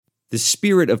The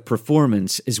spirit of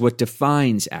performance is what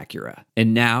defines Acura.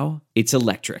 And now, it's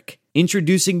electric.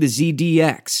 Introducing the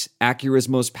ZDX, Acura's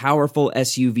most powerful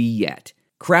SUV yet.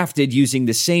 Crafted using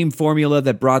the same formula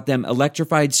that brought them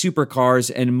electrified supercars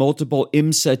and multiple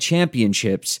IMSA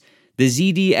championships, the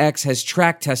ZDX has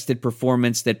track-tested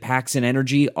performance that packs an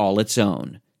energy all its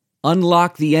own.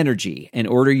 Unlock the energy and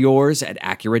order yours at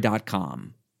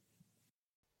Acura.com.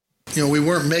 You know, we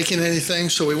weren't making anything,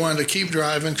 so we wanted to keep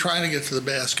driving, trying to get to the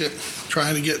basket,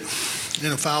 trying to get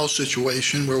in a foul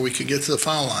situation where we could get to the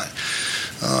foul line.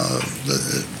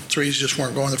 The threes just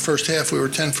weren't going. The first half, we were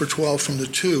 10 for 12 from the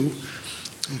 2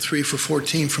 and 3 for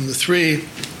 14 from the 3.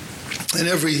 And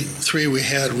every 3 we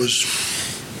had was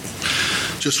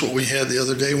just what we had the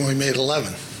other day when we made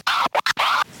 11.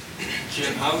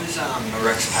 Jim, how does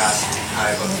Rick's passing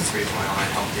high above the three-point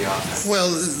line help the offense? Well,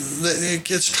 it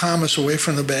gets Thomas away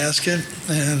from the basket,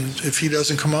 and if he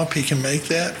doesn't come up, he can make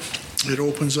that. It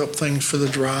opens up things for the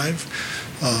drive.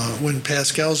 When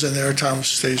Pascal's in there, Thomas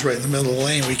stays right in the middle of the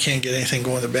lane. We can't get anything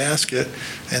going to the basket,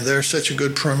 and they're such a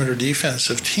good perimeter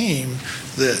defensive team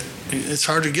that it's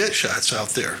hard to get shots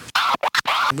out there.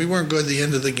 We weren't good at the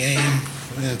end of the game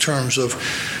in terms of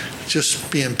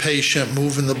just being patient,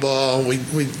 moving the ball.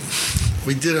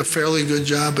 We did a fairly good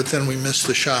job, but then we missed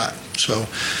the shot. So,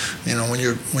 you know,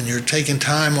 when you're taking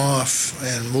time off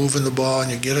and moving the ball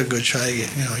and you get a good shot, you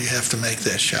have to make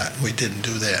that shot. We didn't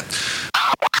do that.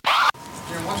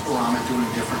 Jim, what's Barama doing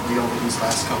differently over these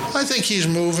last couple? I think he's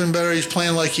moving better. He's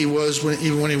playing like he was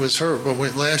even when he was hurt. But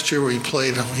last year, where he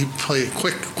played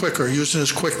quicker, using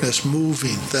his quickness,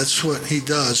 moving. That's what he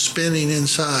does. Spinning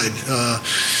inside.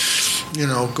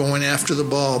 Going after the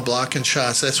ball, blocking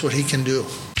shots. That's what he can do.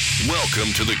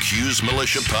 Welcome to the Q's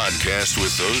Militia Podcast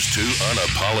with those two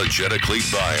unapologetically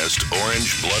biased,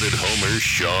 orange-blooded homers,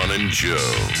 Sean and Joe.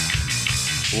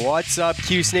 What's up,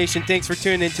 Q's Nation? Thanks for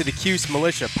tuning into the Q's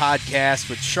Militia Podcast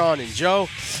with Sean and Joe.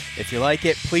 If you like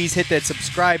it, please hit that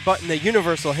subscribe button. The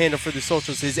universal handle for the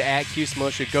socials is at Q's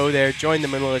Militia. Go there, join the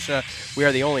militia. We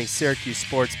are the only Syracuse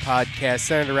sports podcast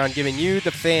centered around giving you,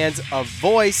 the fans, a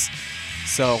voice.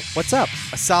 So, what's up?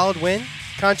 A solid win.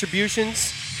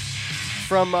 Contributions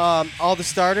from all the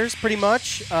starters, pretty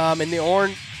much. And the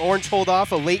Orange hold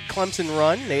off a late Clemson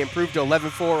run. They improved to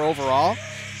 11-4 overall.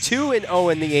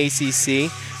 2-0 in the ACC.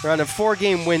 We're on a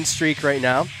 4-game win streak right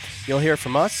now. You'll hear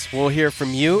from us. We'll hear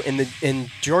from you.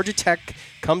 And Georgia Tech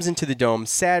comes into the Dome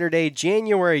Saturday,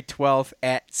 January 12th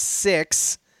at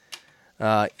 6.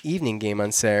 Evening game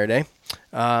on Saturday.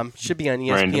 Should be on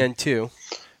ESPN too.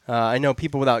 I know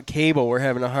people without cable were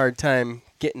having a hard time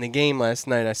getting the game last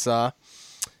night, I saw.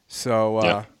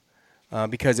 So,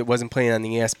 because it wasn't playing on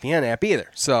the ESPN app either.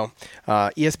 So,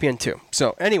 ESPN 2.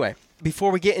 So, anyway,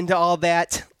 before we get into all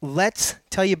that, let's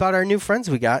tell you about our new friends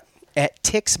we got at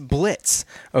Tix Blitz,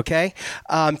 okay?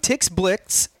 Tix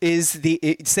Blitz is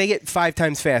say it 5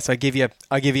 times fast. I'll give you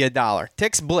 $1.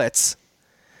 Tix Blitz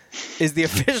is the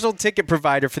official ticket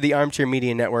provider for the Armchair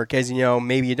Media Network. As you know,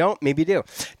 maybe you don't, maybe you do.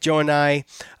 Joe and I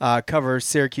cover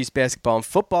Syracuse basketball and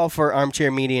football for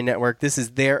Armchair Media Network. This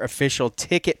is their official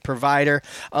ticket provider.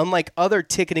 Unlike other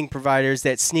ticketing providers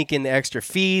that sneak in the extra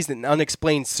fees and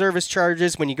unexplained service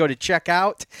charges when you go to check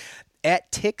out, at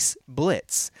Tix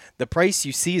Blitz, the price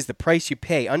you see is the price you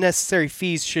pay. Unnecessary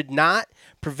fees should not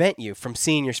prevent you from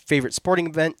seeing your favorite sporting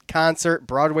event, concert,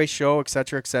 Broadway show,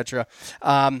 etc., etc.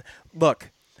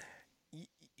 Look,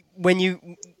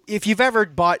 if you've ever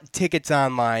bought tickets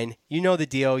online, you know the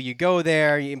deal. You go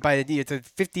there, it's a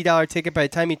 $50 ticket. By the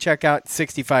time you check out,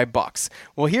 $65.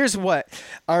 Well, here's what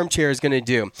Armchair is going to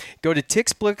do. Go to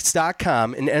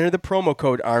tixblitz.com and enter the promo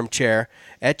code Armchair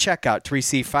at checkout to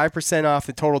receive 5% off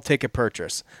the total ticket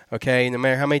purchase. Okay, no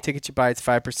matter how many tickets you buy, it's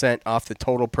 5% off the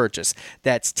total purchase.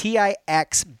 That's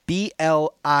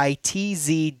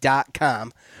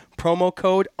tixblitz.com. Promo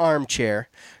code Armchair.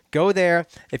 Go there.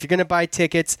 If you're going to buy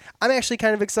tickets, I'm actually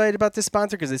kind of excited about this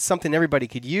sponsor because it's something everybody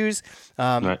could use.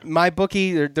 Right.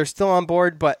 MyBookie, they're still on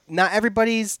board, but not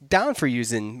everybody's down for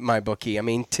using MyBookie. I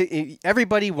mean,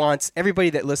 everybody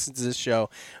that listens to this show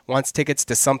wants tickets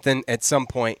to something at some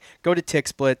point. Go to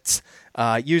TixBlitz.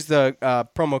 Use the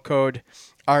promo code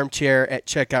Armchair at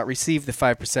checkout. Receive the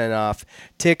 5% off.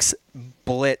 Tix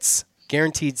Blitz.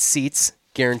 Guaranteed seats,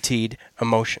 guaranteed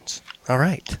emotions. All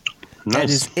right. Nice. That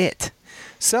is it.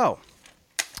 So,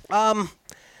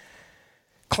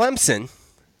 Clemson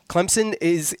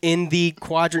is in the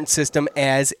quadrant system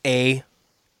as a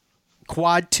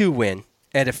quad 2 win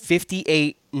at a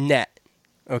 58 net.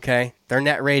 Okay, their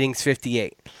net rating's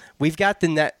 58. We've got the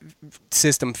net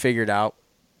system figured out.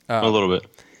 A little bit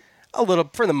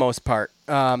for the most part.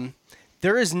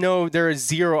 There is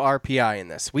zero RPI in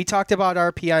this. We talked about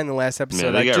RPI in the last episode.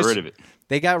 Yeah, they got rid of it.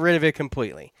 They got rid of it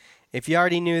completely. If you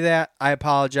already knew that, I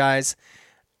apologize.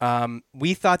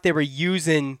 We thought they were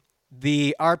using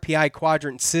the RPI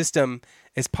quadrant system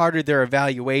as part of their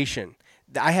evaluation.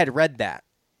 I had read that.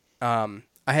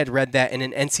 I had read that in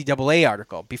an NCAA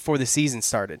article before the season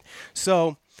started.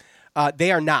 So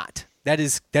they are not. That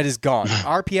is gone.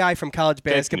 RPI from college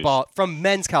basketball, from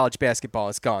men's college basketball,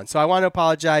 is gone. So I want to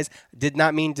apologize. Did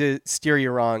not mean to steer you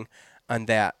wrong on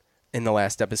that in the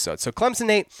last episode. So Clemson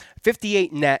 8,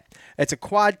 58 net. It's a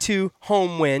quad 2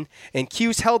 home win, and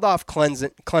 'Cuse held off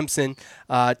Clemson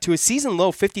to a season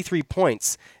low 53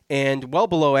 points and well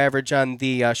below average on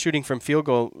the shooting from field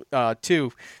goal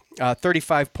too.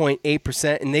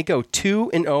 35.8%, and they go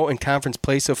 2-0 in conference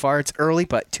play so far. It's early,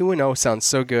 but 2-0 sounds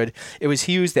so good. It was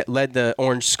Hughes that led the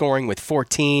Orange scoring with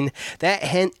 14. That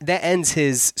ends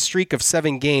his streak of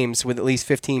 7 games with at least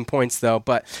 15 points, though.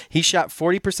 But he shot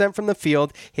 40% from the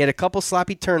field. He had a couple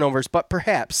sloppy turnovers, but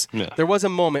perhaps there was a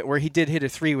moment where he did hit a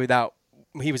 3 without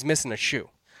he was missing a shoe.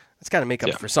 It's got to make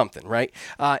up for something, right?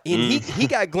 And he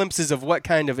got glimpses of what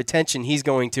kind of attention he's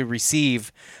going to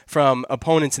receive from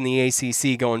opponents in the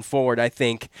ACC going forward, I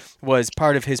think, was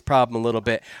part of his problem a little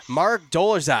bit. Mark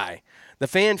Dolarzai, the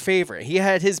fan favorite, he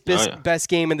had his best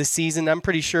game of the season. I'm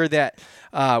pretty sure that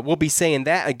we'll be saying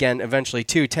that again eventually,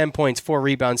 too. 10 points, 4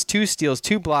 rebounds, 2 steals,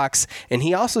 2 blocks, and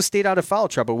he also stayed out of foul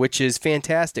trouble, which is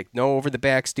fantastic. No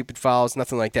over-the-back, stupid fouls,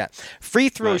 nothing like that. Free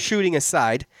throw shooting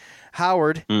aside,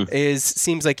 Howard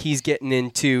seems like he's getting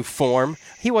into form.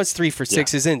 He was 3 for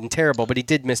 6, isn't terrible, but he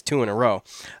did miss 2 in a row.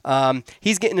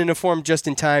 He's getting into form just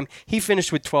in time. He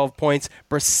finished with 12 points.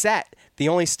 Brissett, the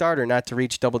only starter not to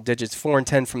reach double digits, 4 and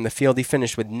 10 from the field. He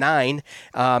finished with 9.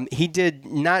 He did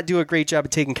not do a great job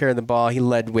of taking care of the ball. He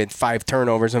led with 5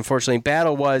 turnovers, unfortunately.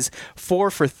 Battle was 4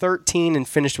 for 13 and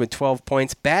finished with 12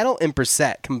 points. Battle and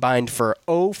Brissett combined for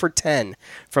 0 for 10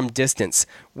 from distance,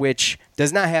 which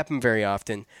does not happen very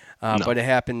often. But it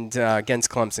happened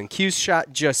against Clemson. 'Cuse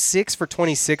shot just 6 for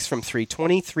 26 from 3,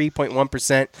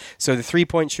 23.1%. So the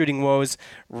three-point shooting woes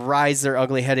rise their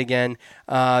ugly head again.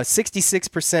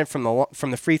 66%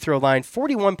 from the free throw line,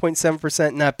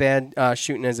 41.7%, not bad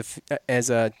shooting as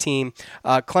a team.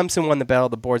 Clemson won the battle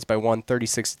of the boards by 1,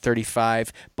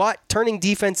 36-35. But turning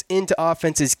defense into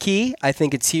offense is key. I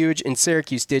think it's huge, and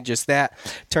Syracuse did just that,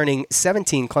 turning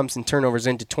 17 Clemson turnovers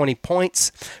into 20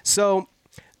 points. So,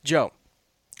 Joe,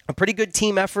 a pretty good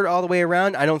team effort all the way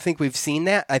around. I don't think we've seen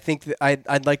that. I think that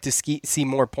I'd like to see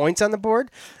more points on the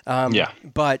board.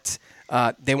 But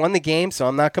they won the game, so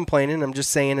I'm not complaining. I'm just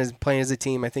saying, as playing as a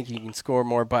team, I think you can score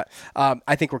more. But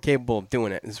I think we're capable of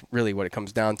doing it is really what it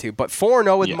comes down to. But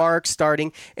 4-0 with Mark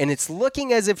starting, and it's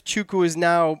looking as if Chukwu is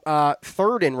now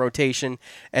third in rotation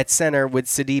at center with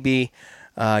Sidibe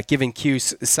giving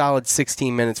Cuse a solid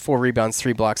 16 minutes, 4 rebounds,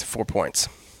 3 blocks, and 4 points.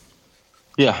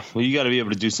 Yeah, well, you got to be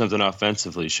able to do something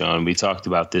offensively, Sean. We talked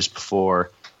about this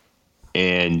before,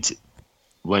 and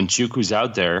when Chukwu's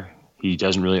out there, he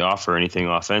doesn't really offer anything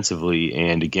offensively,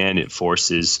 and again, it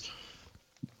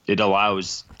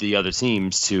allows the other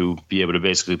teams to be able to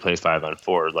basically play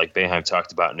 5-on-4, like Boeheim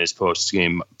talked about in his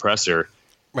post-game presser.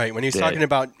 Right, when he was talking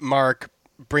about Mark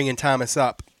bringing Thomas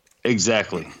up.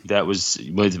 Exactly. That was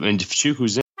when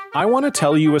Chukwu's in. I want to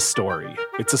tell you a story.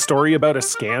 It's a story about a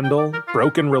scandal,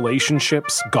 broken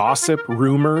relationships, gossip,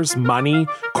 rumors, money,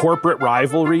 corporate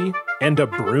rivalry, and a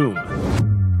broom.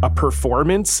 A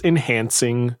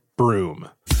performance-enhancing broom.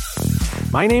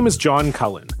 My name is John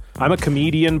Cullen. I'm a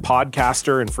comedian,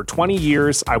 podcaster, and for 20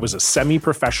 years, I was a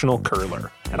semi-professional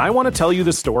curler. And I want to tell you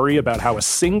the story about how a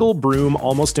single broom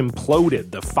almost imploded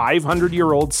the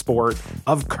 500-year-old sport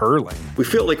of curling. We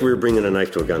felt like we were bringing a knife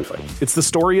to a gunfight. It's the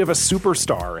story of a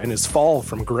superstar and his fall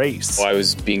from grace. Well, I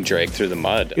was being dragged through the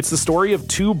mud. It's the story of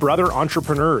 2 brother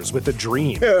entrepreneurs with a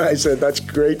dream. I said, that's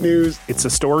great news. It's a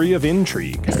story of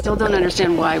intrigue. I still don't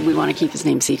understand why we want to keep his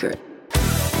name secret.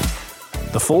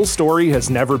 The full story has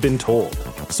never been told,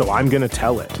 so I'm going to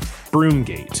tell it.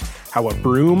 Broomgate, how a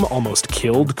broom almost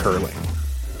killed curling.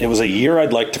 It was a year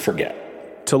I'd like to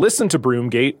forget. To listen to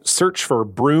Broomgate, search for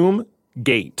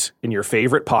Broomgate in your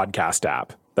favorite podcast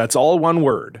app. That's all one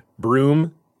word,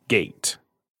 Broomgate.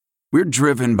 We're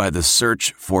driven by the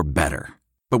search for better.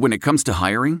 But when it comes to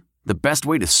hiring, the best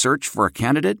way to search for a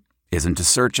candidate isn't to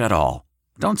search at all.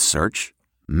 Don't search,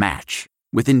 match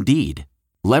with Indeed.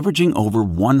 Leveraging over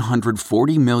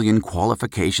 140 million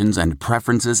qualifications and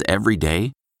preferences every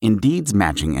day, Indeed's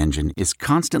matching engine is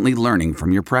constantly learning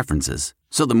from your preferences.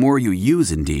 So the more you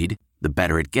use Indeed, the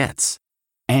better it gets.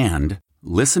 And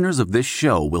listeners of this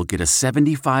show will get a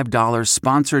 $75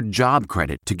 sponsored job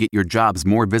credit to get your jobs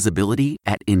more visibility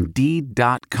at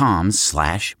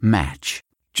Indeed.com/match.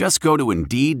 Just go to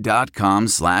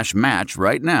Indeed.com/match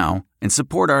right now and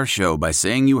support our show by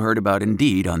saying you heard about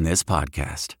Indeed on this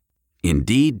podcast.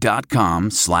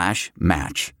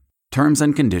 Indeed.com/match. Terms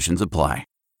and conditions apply.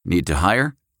 Need to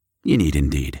hire? You need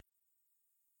Indeed.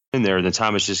 In there, then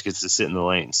Thomas just gets to sit in the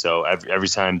lane. So every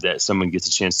time that someone gets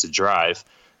a chance to drive,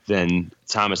 then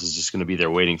Thomas is just going to be there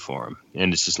waiting for him,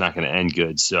 and it's just not going to end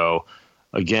good. So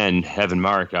again, having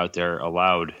Mark out there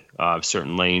allowed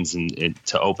certain lanes and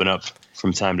to open up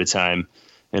from time to time.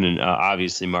 And then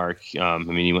obviously Mark, he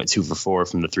went 2 for 4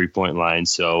 from the 3-point line.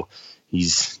 So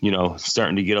he's,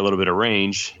 starting to get a little bit of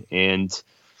range. And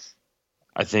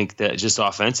I think that just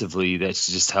offensively, that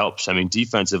just helps.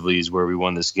 Defensively is where we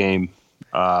won this game.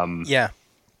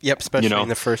 Especially in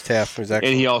the first half. Was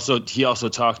actually. And he also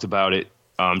talked about it,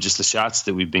 just the shots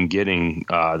that we've been getting,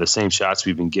 the same shots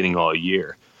we've been getting all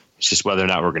year. It's just whether or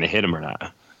not we're going to hit them or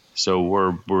not. So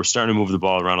we're starting to move the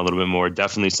ball around a little bit more.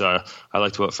 Definitely I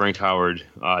liked what Frank Howard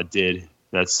did.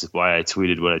 That's why I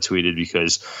tweeted what I tweeted,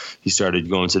 because he started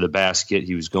going to the basket.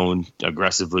 He was going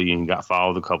aggressively and got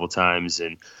fouled a couple times.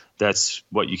 And that's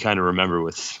what you kind of remember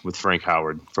with Frank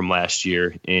Howard from last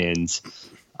year. And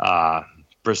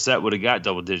Brissett would have got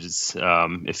double digits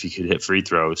if he could hit free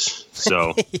throws.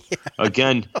 So,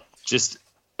 Again,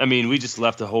 we just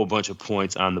left a whole bunch of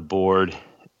points on the board,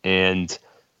 and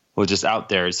we're just out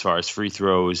there as far as free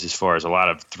throws, as far as a lot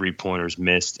of 3-pointers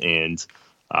missed. And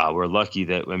we're lucky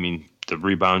that, the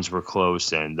rebounds were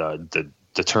close and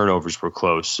the turnovers were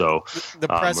close. So the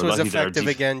press was effective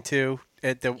again, too,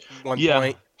 at the one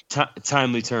point.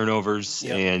 Timely turnovers,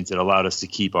 and it allowed us to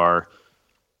keep our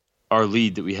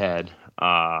lead that we had. It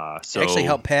actually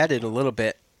helped pad it a little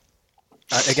bit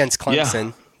against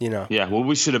Clemson. Well,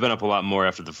 we should have been up a lot more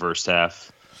after the first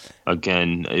half.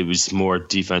 Again, it was more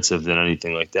defensive than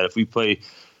anything like that. If we play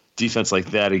defense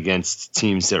like that against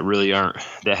teams that really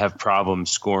that have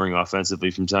problems scoring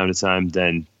offensively from time to time,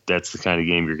 then that's the kind of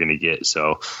game you're going to get.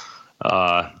 So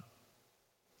I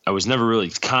was never really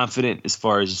confident as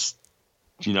far as,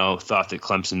 thought that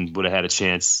Clemson would have had a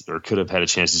chance or could have had a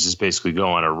chance to just basically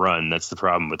go on a run. That's the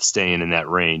problem with staying in that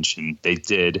range, and they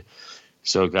did.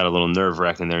 So it got a little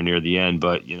nerve-wracking there near the end,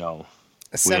 but,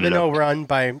 a 7-0 run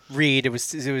by Reed. It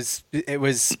was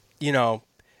one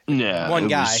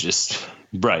guy. Was just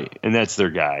right, and that's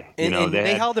their guy. And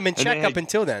they held him in check up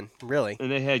until then, really.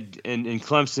 And they had in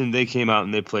Clemson, they came out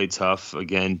and they played tough.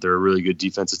 Again, they're a really good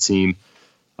defensive team,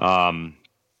 and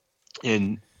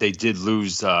they did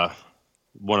lose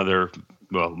one of their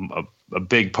a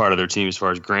big part of their team as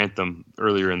far as Grantham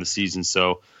earlier in the season.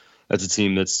 So that's a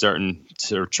team that's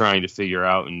trying to figure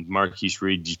out. And Marquise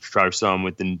Reed, you probably saw him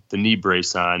with the knee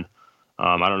brace on.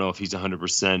 I don't know if he's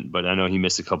 100%, but I know he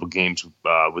missed a couple games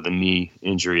with a knee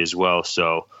injury as well.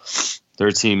 So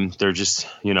their team, they're just,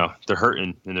 they're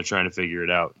hurting and they're trying to figure it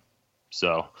out.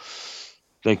 So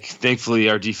thankfully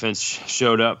our defense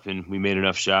showed up and we made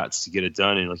enough shots to get it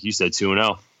done. And like you said,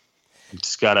 2-0.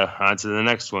 Just got to on to the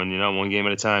next one, one game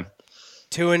at a time.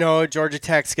 2-0. Georgia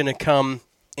Tech's going to come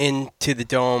into the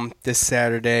Dome this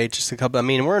Saturday. Just a couple.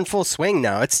 We're in full swing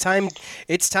now. It's time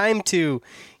to,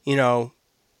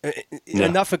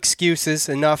 enough excuses,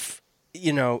 enough,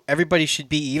 everybody should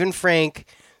be, even Frank,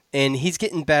 and he's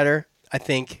getting better, I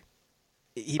think.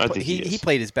 He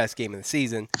played his best game of the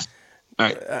season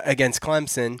against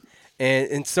Clemson,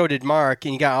 and so did Mark.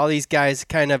 And you got all these guys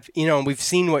kind of, we've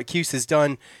seen what Cuse has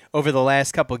done over the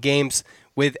last couple of games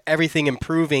with everything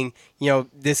improving,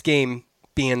 this game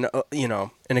being,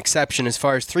 an exception as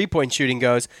far as 3-point shooting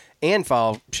goes and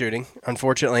foul shooting,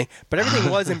 unfortunately. But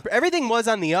everything was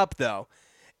on the up, though.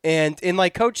 And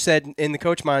like Coach said in the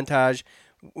coach montage,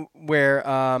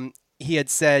 where he had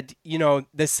said,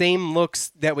 the same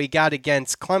looks that we got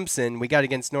against Clemson, we got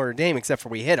against Notre Dame, except for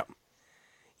we hit them.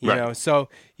 So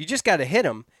you just got to hit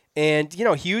them. And,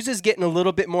 Hughes is getting a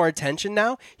little bit more attention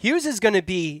now. Hughes is going to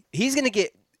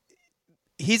get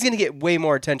way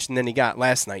more attention than he got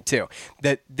last night, too.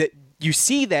 That you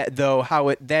see that, though,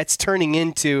 how that's turning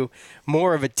into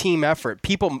more of a team effort.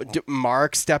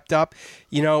 Mark stepped up,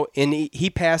 and he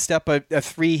passed up a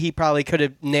 3 he probably could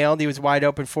have nailed. He was wide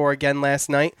open for again last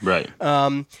night. Right.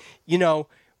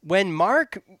 When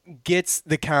Mark gets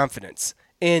the confidence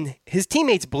and his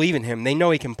teammates believe in him, they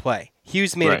know he can play.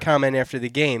 Hughes made a comment after the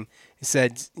game. He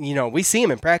said, we see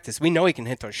him in practice. We know he can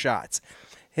hit those shots.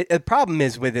 The problem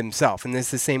is with himself, and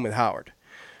it's the same with Howard.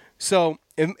 So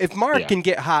If Mark can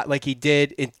get hot like he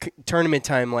did in tournament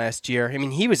time last year, I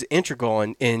mean, he was integral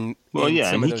in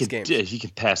some of those games. Yeah, he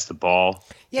could pass the ball.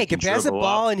 Yeah, he could pass the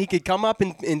ball, and he could come up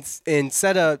and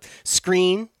set a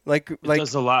screen. It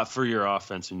does a lot for your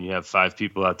offense when you have 5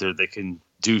 people out there that can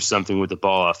do something with the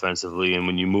ball offensively, and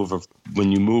when you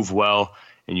move well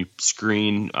and you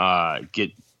screen,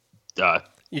 get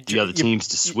the other teams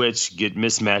to switch, get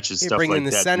mismatches, stuff like that.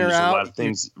 The center There's out. A lot of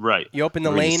things, right? You open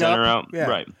the lane center up, out,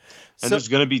 right? And there's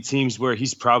going to be teams where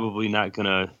he's probably not going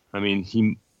to. I mean,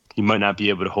 he might not be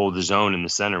able to hold his own in the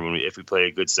center if we play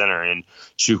a good center, and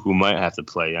Chukwu might have to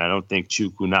play. I don't think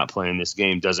Chukwu not playing this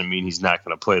game doesn't mean he's not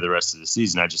going to play the rest of the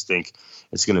season. I just think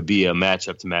it's going to be a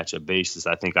matchup-to-matchup basis.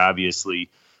 I think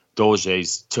obviously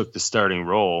Dolje's took the starting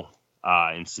role,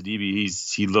 and Sidibe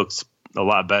he looks a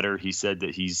lot better. He said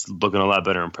that he's looking a lot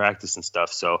better in practice and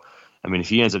stuff. So, I mean, if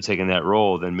he ends up taking that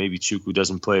role, then maybe Chukwu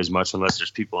doesn't play as much unless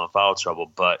there's people in foul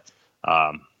trouble. But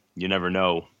you never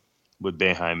know with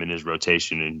Boeheim and his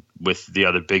rotation and with the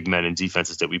other big men and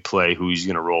defenses that we play, who he's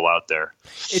going to roll out there.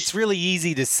 It's really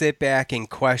easy to sit back and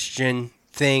question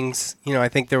things. I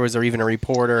think there was even a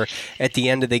reporter at the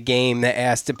end of the game that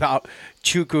asked about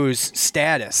Chukwu's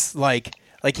status, like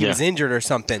he was injured or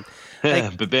something. Yeah,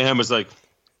 but Boeheim was like,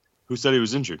 who said he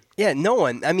was injured? Yeah, no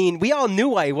one. I mean, we all knew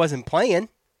why he wasn't playing.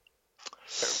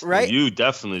 Right? Well, you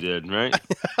definitely did, right?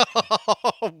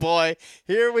 Oh, boy.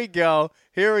 Here we go.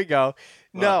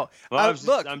 No.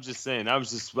 I'm just saying.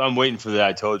 I'm waiting for the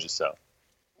I told you so.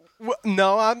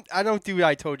 No, I don't do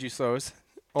I told you so's.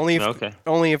 Only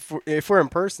if we're in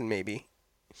person, maybe.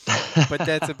 But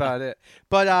that's about it.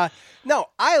 But no,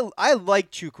 I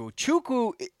like Chukwu.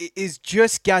 Chukwu is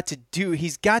just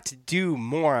he's got to do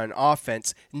more on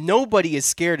offense. Nobody is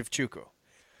scared of Chukwu.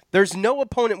 There's no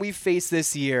opponent we've faced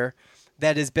this year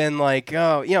that has been like,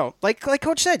 like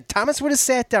Coach said, Thomas would have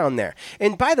sat down there.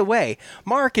 And by the way,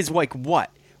 Mark is like what?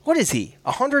 What is he?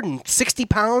 160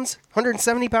 pounds?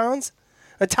 170 pounds?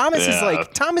 Thomas is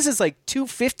like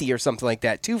 250 or something like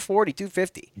that. 240,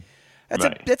 250.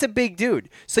 That's a big dude.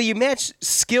 So you match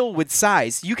skill with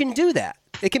size. You can do that.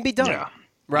 It can be done. Yeah.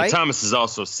 Right? And Thomas is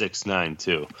also 6'9",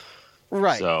 too.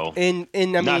 Right. So, and I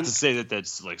mean, not to say that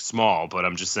that's like small, but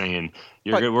I'm just saying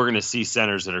we're going to see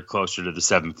centers that are closer to the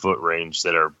 7-foot range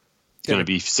that are going to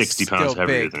be 60 pounds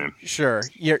heavier than him. Sure.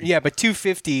 Yeah, but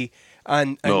 250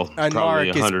 on probably Mark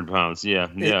 100 pounds. Yeah,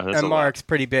 that's Mark's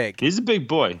pretty big. He's a big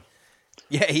boy.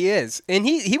 Yeah, he is, and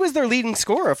he was their leading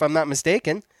scorer, if I'm not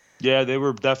mistaken. Yeah, they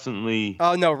were definitely.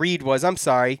 Oh no, Reed was. I'm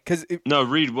sorry, no,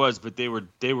 Reed was, but they were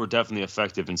definitely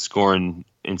effective in scoring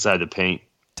inside the paint.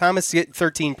 Thomas get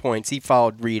 13 points. He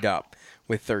followed Reed up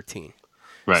with 13.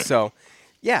 Right. So,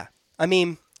 yeah, I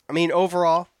mean,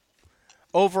 overall,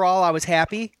 I was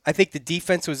happy. I think the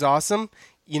defense was awesome.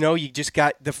 You just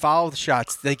got the foul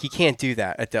shots. Like you can't do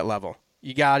that at that level.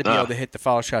 You got to be able to hit the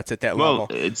foul shots at that level.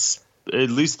 Well, it's at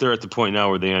least they're at the point now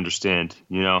where they understand.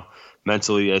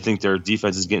 Mentally, I think their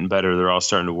defense is getting better. They're all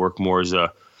starting to work more as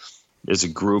a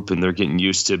group, and they're getting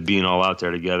used to being all out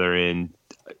there together. And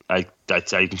I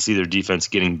can see their defense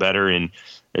getting better, and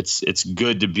it's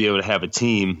good to be able to have a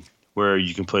team where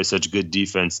you can play such good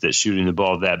defense that shooting the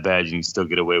ball that bad, you can still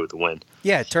get away with the win.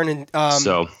 Yeah, turning.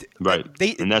 Right,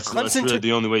 and that's really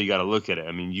the only way you got to look at it.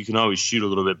 I mean, you can always shoot a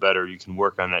little bit better. You can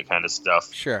work on that kind of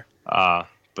stuff. Sure.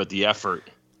 But the effort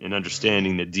and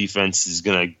understanding that defense is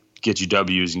going to get you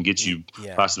W's and get you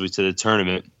possibly to the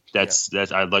tournament. That's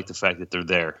I like the fact that they're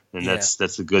there, and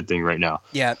that's a good thing right now.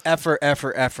 Yeah, effort.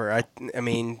 I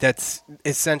mean, that's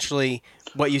essentially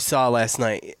what you saw last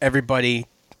night. Everybody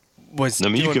was. I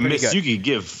mean, you could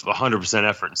give 100%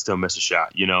 effort and still miss a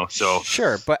shot. So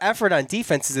sure, but effort on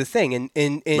defense is a thing. And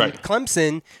right.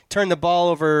 Clemson turned the ball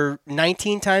over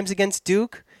 19 times against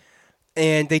Duke,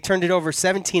 and they turned it over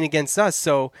 17 against us.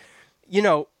 So,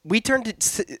 we turned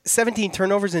 17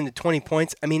 turnovers into 20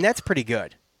 points. I mean, that's pretty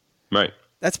good. Right.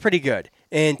 That's pretty good.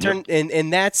 And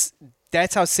and that's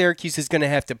how Syracuse is going to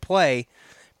have to play,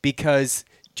 because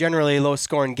generally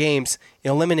low-scoring games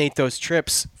eliminate those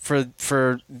trips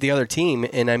for the other team.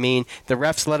 And I mean, the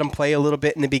refs let them play a little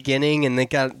bit in the beginning, and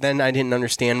then I didn't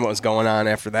understand what was going on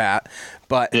after that.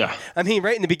 But yeah. I mean,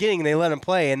 right in the beginning they let them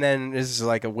play, and then this is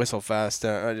like a whistle fest.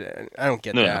 I don't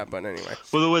get that, but anyway.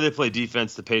 Well, the way they play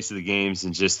defense, the pace of the games,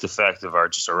 and just the fact of our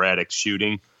just erratic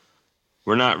shooting,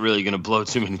 we're not really going to blow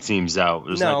too many teams out.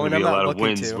 There's not going to be a lot of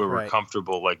wins where we're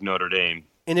comfortable like Notre Dame.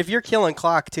 And if you're killing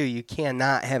clock too, you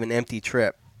cannot have an empty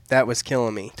trip. That was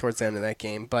killing me towards the end of that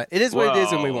game. But it is what it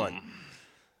is, and we won.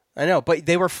 I know, but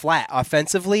they were flat.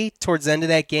 Offensively, towards the end of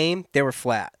that game, they were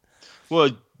flat.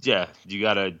 Well, yeah, you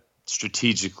got to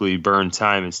strategically burn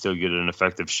time and still get an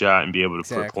effective shot and be able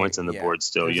to put points on the board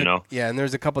still, Yeah, and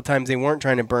there's a couple times they weren't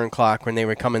trying to burn clock when they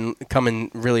were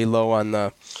coming really low on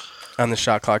the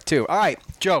shot clock too. All right,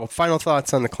 Joe, final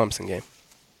thoughts on the Clemson game.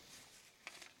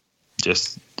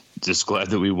 Just glad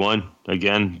that we won.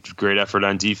 Again, great effort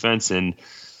on defense and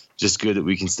just good that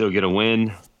we can still get a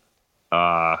win.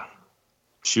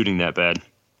 Shooting that bad,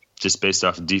 just based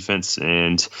off of defense,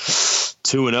 and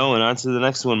 2-0 and on to the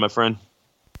next one, my friend.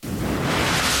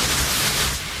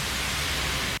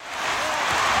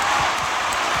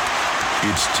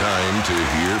 It's time to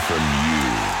hear from you,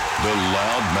 the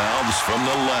loudmouths from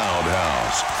the Loud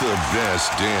House, the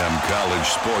best damn college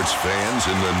sports fans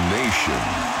in the nation.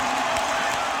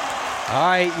 All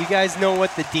right, you guys know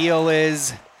what the deal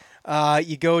is.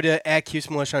 You go to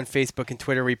 @CuseMilitia on Facebook and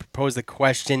Twitter. We propose the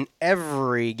question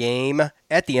every game,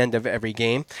 at the end of every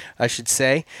game, I should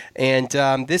say. And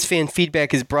this fan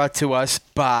feedback is brought to us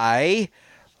by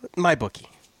MyBookie.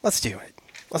 Let's do it.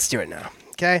 Let's do it now.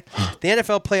 Okay? The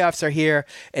NFL playoffs are here,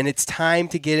 and it's time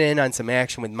to get in on some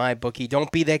action with MyBookie.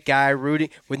 Don't be that guy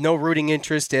rooting with no rooting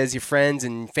interest as your friends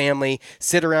and family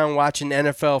sit around watching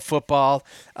NFL football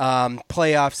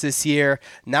playoffs this year.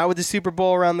 Now with the Super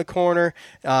Bowl around the corner,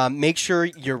 make sure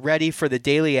you're ready for the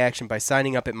daily action by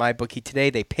signing up at MyBookie today.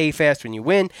 They pay fast when you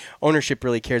win. Ownership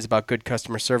really cares about good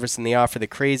customer service, and they offer the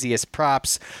craziest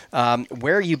props.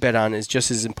 Where you bet on is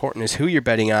just as important as who you're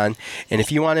betting on. And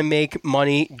if you want to make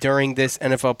money during this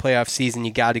NFL playoff season,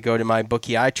 you got to go to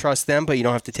MyBookie. I trust them, but you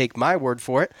don't have to take my word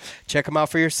for it. Check them out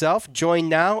for yourself. Join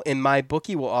now, and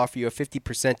MyBookie will offer you a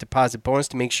 50% deposit bonus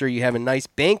to make sure you have a nice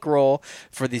bankroll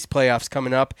for these playoffs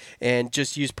coming up. And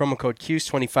just use promo code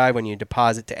CUSE25 when you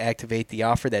deposit to activate the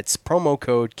offer. That's promo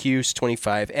code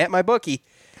CUSE25 at MyBookie.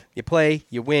 You play,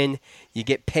 you win, you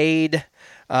get paid.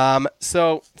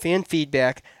 So fan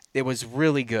feedback, it was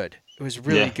really good. It was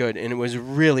really good, and it was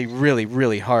really, really,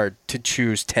 really hard to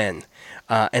choose 10.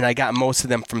 And I got most of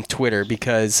them from Twitter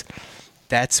because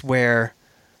that's where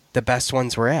the best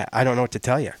ones were at. I don't know what to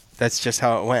tell you. That's just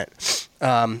how it went.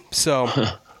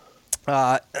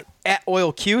 At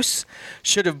Oil Cuse,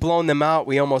 should have blown them out.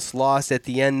 We almost lost at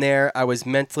the end there. I was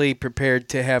mentally prepared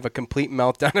to have a complete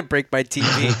meltdown and break my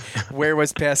TV. Where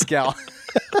was Pascal?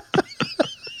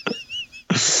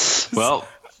 Well,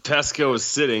 Pascal was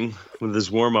sitting with his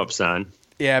warm-ups on.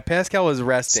 Yeah, Pascal was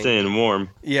resting. Staying warm.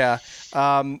 Yeah.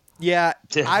 I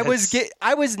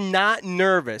was not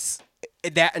nervous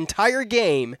that entire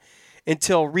game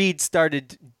until Reed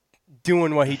started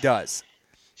doing what he does.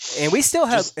 And we still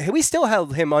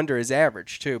held him under his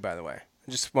average too, by the way.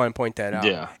 I just want to point that out.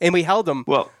 Yeah. And we held him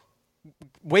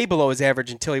way below his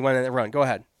average until he went on that run. Go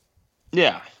ahead.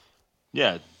 Yeah.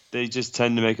 Yeah. They just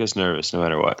tend to make us nervous no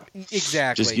matter what.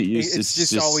 Exactly. Just get used. It's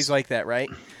just always like that, right?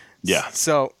 Yeah.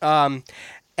 So,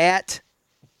 at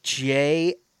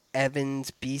J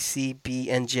Evans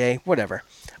BCBNJ, whatever,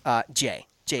 J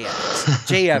Evans,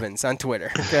 J Evans on Twitter.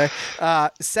 Okay.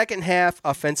 Second half,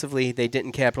 offensively, they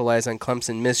didn't capitalize on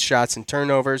Clemson missed shots and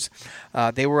turnovers.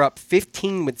 They were up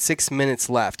 15 with 6 minutes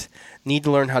left. Need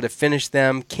to learn how to finish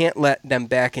them. Can't let them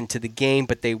back into the game,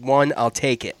 but they won. I'll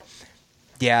take it.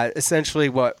 Yeah, essentially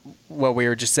what we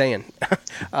were just saying.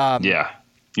 Yeah.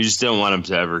 You just don't want them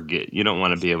to ever get – you don't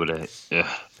want to be able to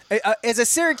as a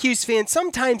Syracuse fan,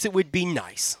 sometimes it would be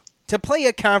nice to play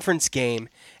a conference game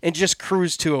and just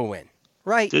cruise to a win,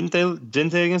 right? Didn't they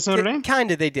against Notre Dame?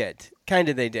 Kind of they did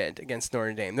against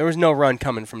Notre Dame. There was no run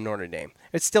coming from Notre Dame.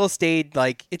 It still stayed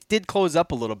like – it did close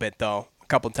up a little bit, though, a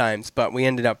couple times, but we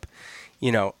ended up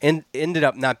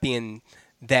not being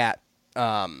that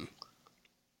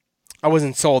I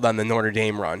wasn't sold on the Notre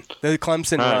Dame run. The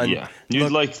Clemson run. Yeah,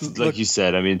 like you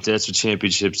said. I mean, that's what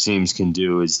championship teams can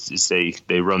do is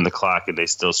they run the clock and they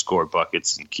still score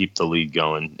buckets and keep the lead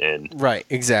going. And right,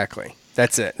 exactly.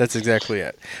 That's it. That's exactly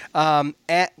it.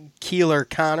 At Keeler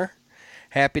Connor,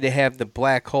 happy to have the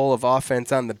black hole of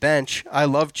offense on the bench. I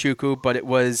love Chuku, but it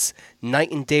was night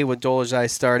and day with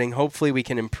Dolezaj starting. Hopefully, we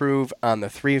can improve on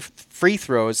the free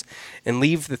throws and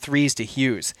leave the threes to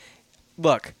Hughes.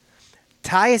 Look.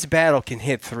 Tyus Battle can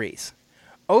hit threes.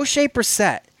 O'Shea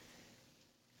Brissett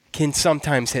can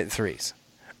sometimes hit threes.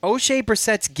 O'Shea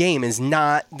Brissett's game is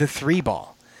not the three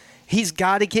ball. He's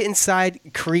got to get inside,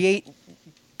 create,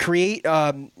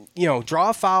 draw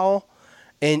a foul,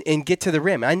 and get to the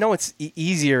rim. I know it's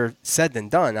easier said than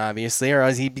done, obviously, or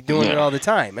else he'd be doing it all the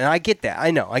time. And I get that.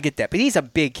 I get that. But he's a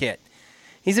big kid.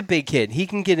 He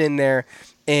can get in there,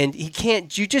 and you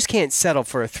just can't settle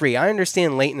for a three. I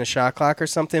understand late in the shot clock or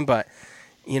something, but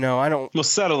I don't. Well,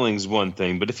 settling's one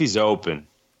thing, but if he's open,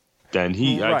 then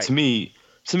to me,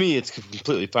 it's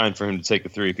completely fine for him to take a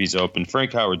three if he's open.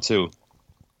 Frank Howard too.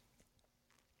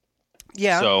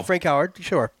 Yeah, So, Frank Howard,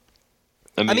 sure.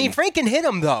 I mean, Frank can hit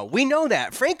him, though. We know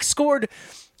that. Frank scored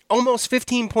almost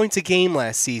 15 points a game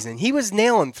last season. He was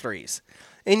nailing threes.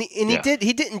 And he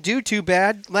didn't do too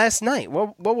bad last night.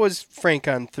 What was Frank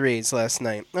on threes last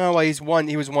night? Oh, well,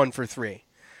 he was 1 for 3.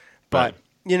 But,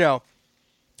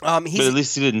 but at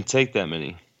least he didn't take that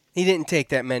many. He didn't take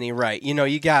that many, right.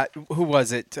 You got, who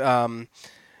was it?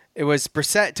 It was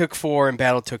Brissett took 4 and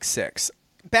Battle took 6.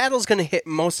 Battle's going to hit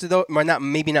most of those, well,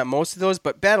 maybe not most of those,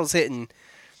 but Battle's hitting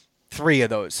 3 of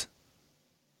those.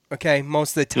 Okay,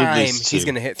 most of the time he's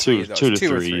going to hit 3 of those. 2 to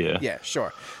 3, 3, yeah,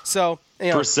 sure. So,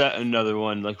 Brissett, another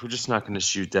one. Like, we're just not going to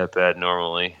shoot that bad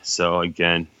normally. So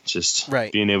again, just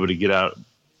being able to get out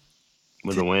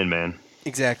with a win, man.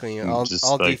 Exactly, all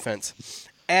defense.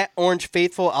 At Orange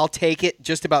Faithful, I'll take it.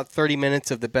 Just about 30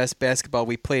 minutes of the best basketball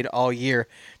we played all year.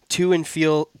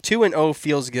 2-0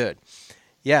 feels good.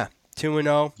 Yeah.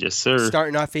 2-0. Yes, sir.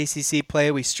 Starting off ACC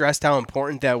play, we stressed how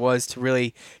important that was to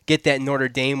really get that Notre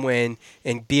Dame win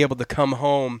and be able to come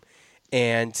home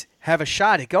and have a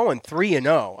shot at going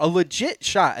 3-0, a legit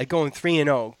shot at going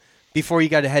 3-0 before you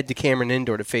got to head to Cameron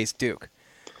Indoor to face Duke.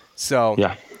 So,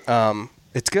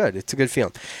 it's good. It's a good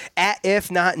feeling. At If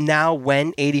Not Now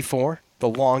When 84, the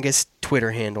longest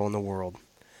Twitter handle in the world.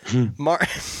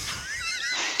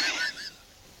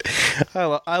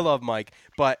 I love Mike,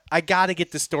 but I got to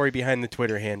get the story behind the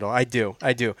Twitter handle. I do.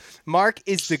 Mark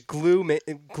is the glue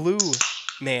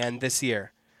man this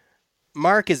year.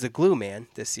 Mark is the glue man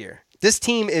this year. This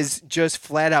team is just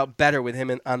flat out better with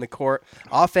him on the court,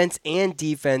 offense and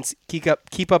defense. Keep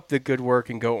up the good work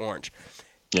and go Orange.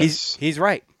 Yes. He's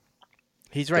right.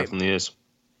 He's right. Definitely is.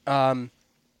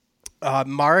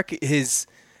 Mark is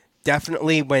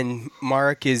definitely when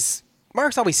Mark's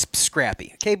always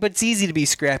scrappy, okay? But it's easy to be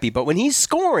scrappy. But when he's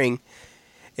scoring,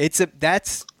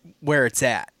 that's where it's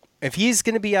at. If he's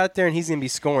going to be out there and he's going to be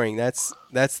scoring, that's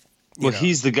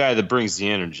he's the guy that brings the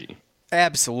energy.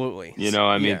 Absolutely.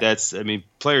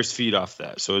 Players feed off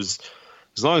that. So as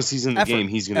long as he's in the game,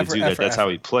 he's going to do that. That's how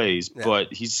he plays. Yeah.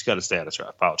 But he's just got to stay out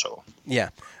of foul trouble. Yeah.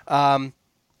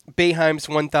 Boeheim's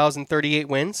 1,038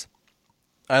 wins.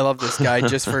 I love this guy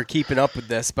just for keeping up with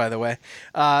this, by the way.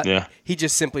 He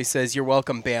just simply says, "You're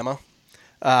welcome, Bama."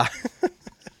 I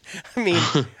mean,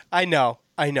 I know.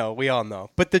 We all know.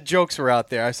 But the jokes were out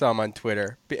there. I saw them on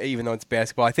Twitter, even though it's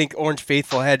basketball. I think Orange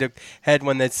Faithful had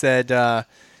one that said, it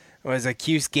was a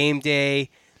Cuse game day,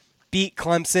 beat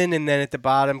Clemson, and then at the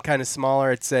bottom, kind of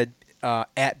smaller, it said,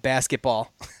 at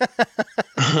basketball.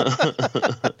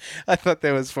 I thought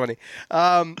that was funny.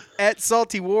 At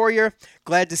Salty Warrior,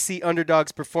 glad to see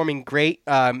underdogs performing great.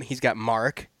 He's got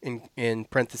Mark in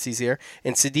parentheses here,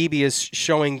 and Sidibe is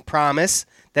showing promise.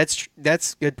 That's a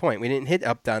good point. We didn't hit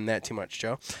up on that too much,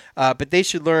 Joe. But they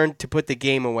should learn to put the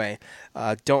game away.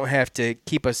 Don't have to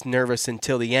keep us nervous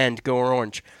until the end. Go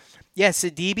Orange. Yeah,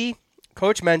 Sidibe,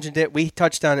 Coach mentioned it. We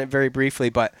touched on it very briefly,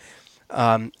 but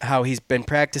how he's been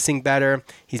practicing better,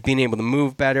 he's been able to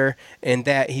move better, and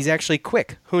that he's actually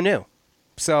quick. Who knew?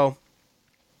 So,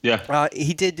 yeah,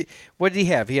 he did. What did he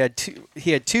have? He had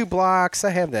 2 blocks.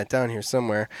 I have that down here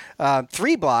somewhere.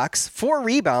 3 blocks, 4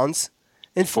 rebounds,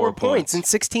 and 4 points in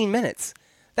 16 minutes.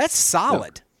 That's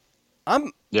solid.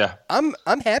 Yeah. I'm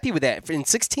happy with that in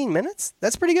 16 minutes.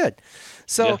 That's pretty good.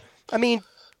 So, I mean.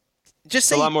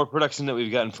 Just a lot more production that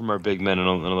we've gotten from our big men in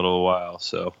a little while.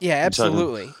 So yeah,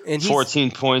 absolutely. And 14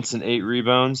 points and 8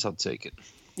 rebounds. I'll take it.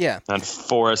 Yeah. On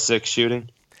 4 of 6 shooting.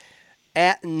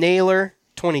 At Naylor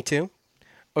 22,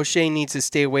 O'Shea needs to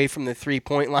stay away from the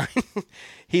 3-point line.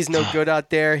 He's no good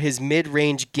out there. His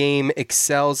mid-range game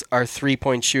excels our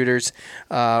 3-point shooters,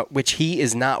 which he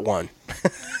is not one.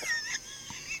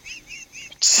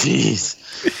 Jeez.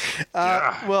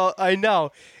 Well, I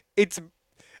know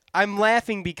I'm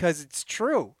laughing because it's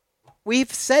true.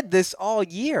 We've said this all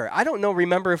year. I don't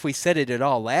remember if we said it at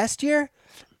all last year,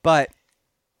 but,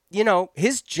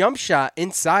 his jump shot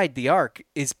inside the arc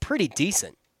is pretty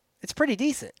decent. It's pretty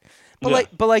decent. But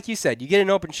like you said, you get an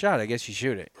open shot, I guess you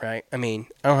shoot it, right? I mean,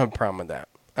 I don't have a problem with that.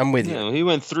 I'm with you. He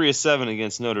went 3 of 7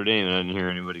 against Notre Dame, and I didn't hear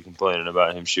anybody complaining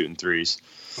about him shooting threes.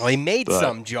 Well, he made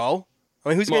some, Joe. I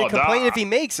mean, who's going to complain if he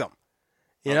makes them?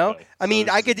 You know? I mean,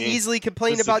 I could easily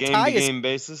complain about Tyus. Game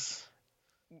basis?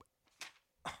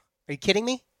 Are you kidding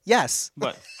me? Yes.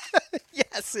 What?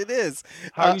 Yes, it is.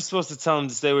 How are you supposed to tell him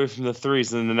to stay away from the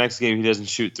threes, and then the next game he doesn't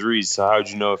shoot threes? So how would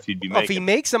you know if he'd be making? If he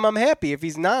makes them, I'm happy. If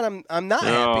he's not, I'm not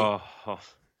happy.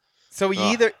 So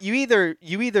you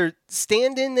either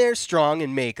stand in there strong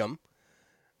and make them,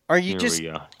 or you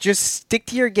just stick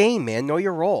to your game, man. Know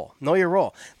your role.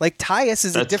 Like Tyus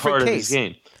is a different case. That's part of his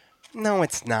game. No,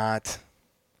 it's not.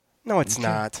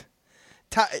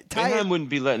 Boeheim wouldn't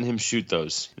be letting him shoot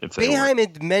those. If Boeheim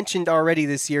had mentioned already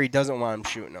this year he doesn't want him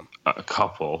shooting them. A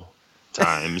couple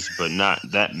times, but not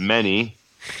that many.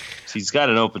 He's got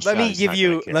an open shot.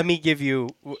 Let me give you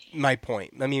my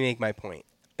point. Let me make my point.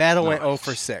 Battle went 0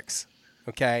 for 6.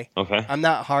 Okay? Okay. I'm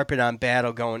not harping on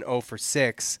Battle going 0 for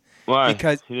 6. Why?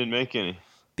 Because he didn't make any.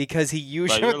 Because he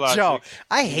usually... By your logic, Joe,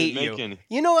 I hate you. Any.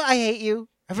 You know what? I hate you.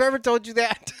 Have I ever told you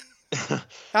that?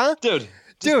 Huh?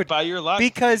 Dude, by your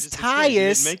logic, because Tyus... he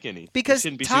didn't make any. Because he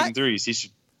shouldn't be shooting threes. He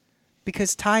should...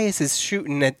 Because Tyus is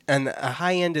shooting at a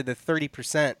high end of the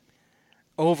 30%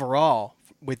 overall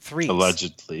with threes.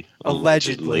 Allegedly.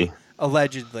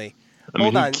 I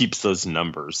mean, who keeps those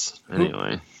numbers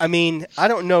anyway? I mean, I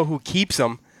don't know who keeps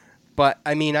them, but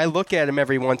I mean, I look at them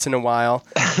every once in a while,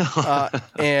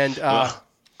 and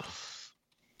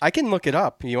I can look it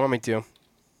up. You want me to?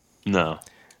 No.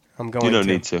 I'm going to. You don't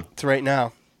need to. It's right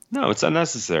now. No, it's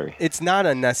unnecessary. It's not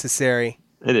unnecessary.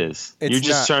 It is. You're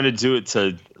just trying to do it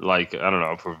to, like, I don't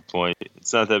know, prove a point.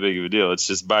 It's not that big of a deal. It's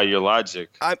just by your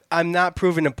logic. I'm not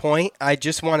proving a point. I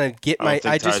just want to get my.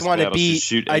 I just want to be.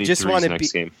 I just want to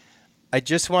be. I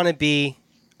just want to be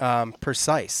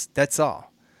precise. That's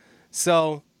all.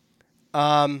 So,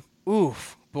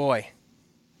 oof, boy,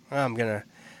 I'm gonna.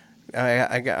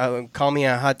 Call me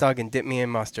a hot dog and dip me in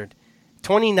mustard.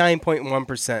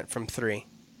 29.1% from 3.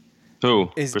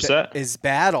 Who? Brissett? Is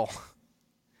Battle.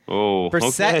 Oh,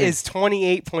 Brissett okay. is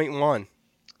 28.1.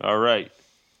 All right.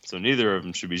 So neither of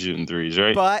them should be shooting threes,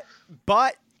 right?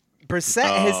 But Brissett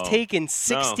has taken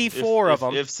 64 of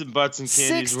them. Ifs and buts and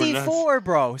candies 64,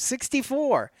 bro.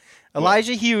 64.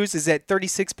 Elijah Hughes is at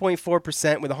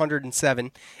 36.4% with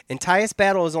 107, and Tyus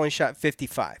Battle has only shot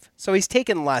 55. So he's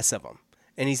taken less of them,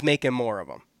 and he's making more of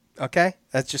them. Okay?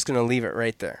 That's just going to leave it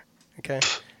right there. Okay?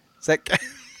 Is that...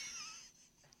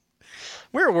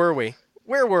 Where were we?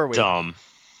 Dumb.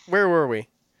 Where were we?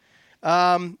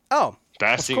 Bashing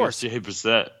of course. Jay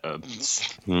Brissett.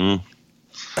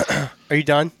 Are you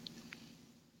done?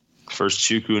 First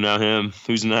Chuku, now him.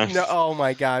 Who's next? No, oh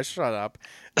my gosh, shut up.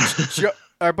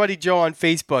 Our buddy Joe on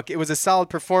Facebook. It was a solid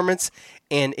performance,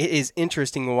 and it is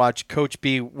interesting to watch Coach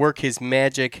B work his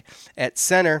magic at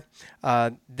center.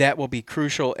 That will be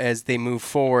crucial as they move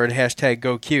forward.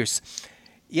 #GoCuse.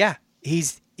 Yeah,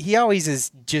 he always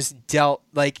is just dealt,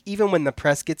 like, even when the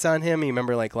press gets on him, you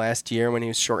remember, like, last year when he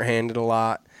was shorthanded a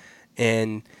lot,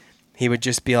 and he would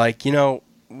just be like,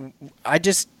 I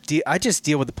just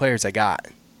deal with the players I got.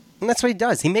 And that's what he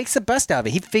does. He makes the best out of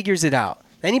it. He figures it out.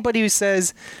 Anybody who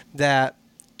says that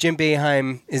Jim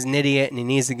Boeheim is an idiot and he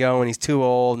needs to go and he's too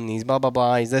old and he's blah, blah,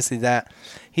 blah, he's this and that,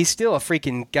 he's still a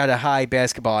freaking got a high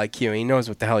basketball IQ and he knows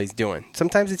what the hell he's doing.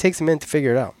 Sometimes it takes a minute to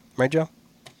figure it out. Right, Joe?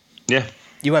 Yeah.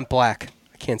 You went black.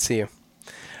 Can't see you.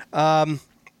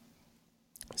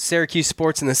 Syracuse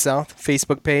Sports in the South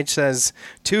Facebook page says,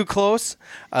 too close.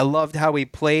 I loved how we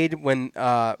played when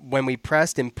we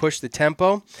pressed and pushed the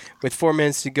tempo. With 4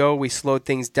 minutes to go, we slowed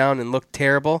things down and looked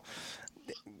terrible.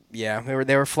 Yeah,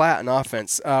 they were flat in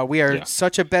offense. We are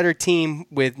such a better team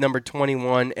with number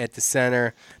 21 at the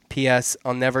center. P.S.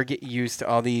 I'll never get used to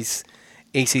all these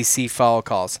ACC foul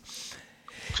calls.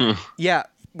 Yeah.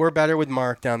 We're better with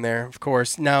Mark down there, of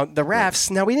course. Now, the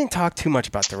refs, we didn't talk too much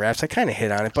about the refs. I kind of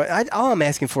hit on it, but all I'm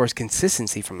asking for is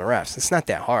consistency from the refs. It's not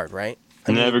that hard, right?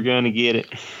 Never going to get it.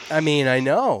 I mean, I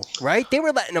know, right? They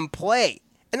were letting them play,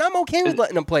 and I'm okay with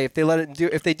letting them play if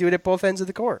they do it at both ends of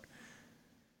the court.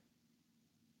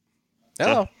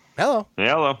 Hello.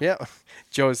 Yeah.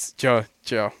 Joe,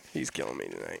 he's killing me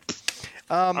tonight.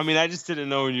 I just didn't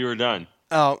know when you were done.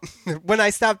 Oh, when I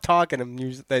stop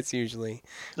talking, that's usually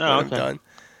when I'm done.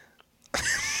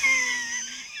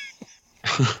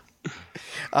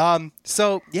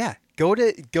 So yeah, go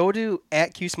to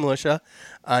 @Cuse Militia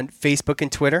on Facebook and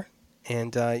Twitter,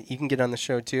 and you can get on the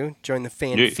show too. Join the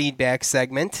fan feedback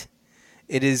segment.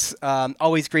 It is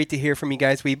always great to hear from you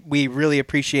guys. We really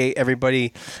appreciate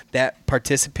everybody that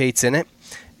participates in it,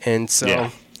 and so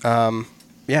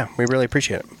we really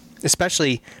appreciate it,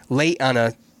 especially late on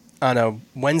a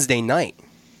Wednesday night.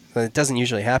 It doesn't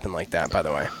usually happen like that, by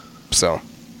the way. So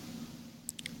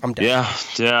I'm done. Yeah.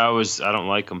 I don't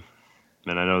like them,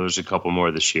 and I know there's a couple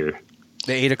more this year.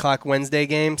 The 8 o'clock Wednesday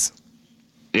games.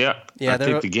 Yeah. I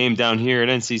think the game down here at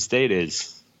NC State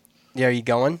is. Yeah, are you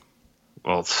going?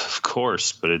 Well, of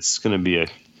course, but it's going to be a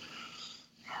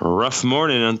rough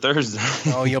morning on Thursday.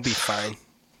 Oh, you'll be fine.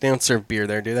 They don't serve beer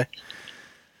there, do they?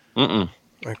 Mm-mm.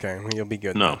 Okay, well, you'll be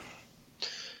good. No.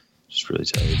 Just really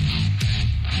tired.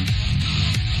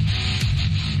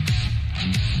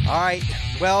 All right.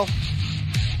 Well,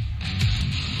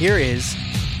 here is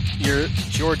your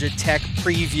Georgia Tech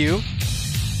preview.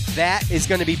 that is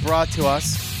going to be brought to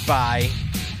us by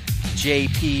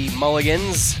JP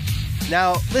Mulligan's.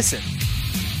 Now, listen.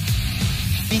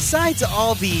 Besides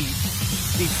all the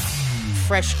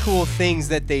fresh, cool things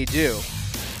that they do,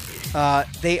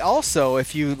 they also,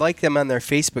 if you like them on their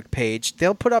Facebook page,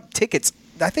 they'll put up tickets.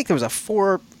 I think there was a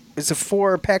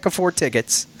pack of 4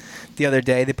 tickets the other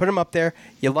day. They put them up there.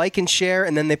 You like and share,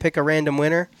 and then they pick a random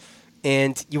winner,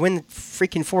 and you win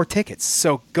freaking 4 tickets.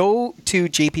 So go to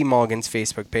JP Mulligan's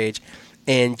Facebook page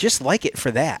and just like it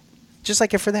for that. Just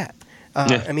like it for that.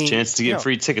 I mean, chance to get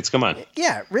free tickets. Come on.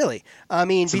 Yeah, really. I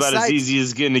mean, it's about as easy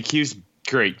as getting a Q's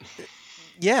crate.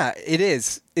 Yeah, it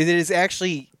is. It is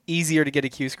actually easier to get a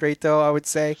Q's crate, though, I would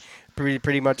say.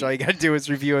 Pretty much all you got to do is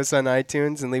review us on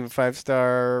iTunes and leave a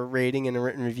 5-star rating and a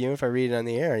written review. If I read it on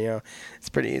the air, it's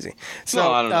pretty easy. So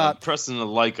well, I don't know. Pressing a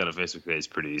like on a Facebook page is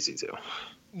pretty easy, too.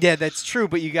 Yeah, that's true,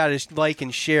 but you got to like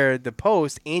and share the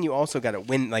post, and you also got to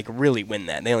really win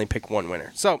that. They only pick one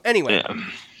winner. So, anyway. Yeah.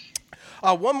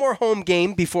 One more home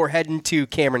game before heading to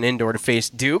Cameron Indoor to face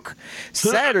Duke.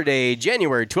 Saturday,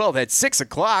 January 12th at 6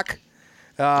 o'clock.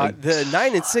 The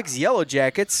 9-6 Yellow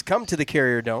Jackets come to the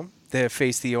Carrier Dome to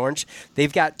face the Orange.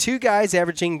 They've got 2 guys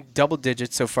averaging double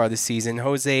digits so far this season.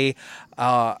 Jose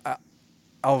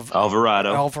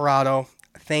Alvarado.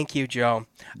 Thank you, Joe.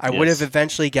 I would have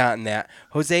eventually gotten that.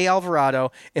 Jose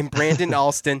Alvarado and Brandon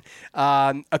Alston.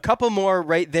 A couple more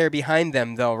right there behind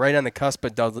them, though, right on the cusp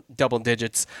of double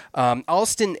digits.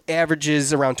 Alston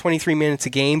averages around 23 minutes a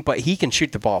game, but he can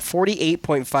shoot the ball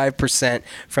 48.5%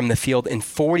 from the field and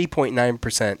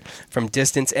 40.9% from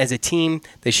distance. As a team,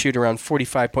 they shoot around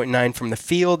 45.9% from the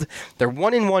field. They're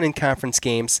 1-1 in conference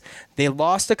games. They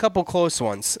lost a couple close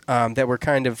ones that were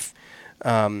kind of,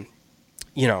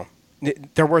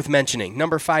 they're worth mentioning.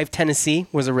 Number 5, Tennessee,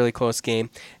 was a really close game.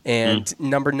 And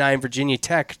number 9, Virginia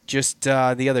Tech, just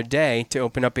the other day to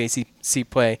open up ACC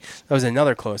play. That was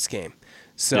another close game.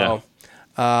 So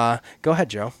go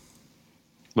ahead, Joe.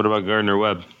 What about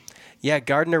Gardner-Webb? Yeah,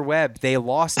 Gardner-Webb. They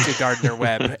lost to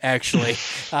Gardner-Webb, actually.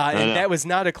 And that was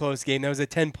not a close game. That was a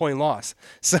 10-point loss.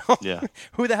 So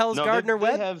who the hell is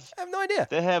Gardner-Webb? I have no idea.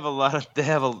 They have a lot of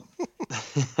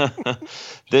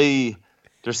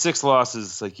There's 6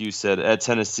 losses, like you said, at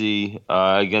Tennessee,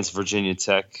 against Virginia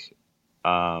Tech,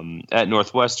 at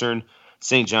Northwestern,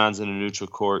 St. John's in a neutral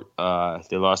court.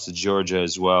 They lost to Georgia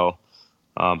as well,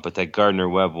 but that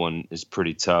Gardner-Webb one is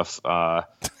pretty tough. I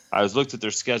looked at their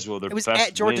schedule. It was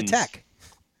at Georgia Tech.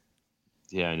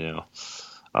 Yeah, I know.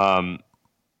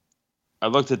 I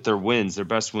looked at their wins. Their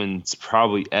best wins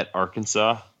probably at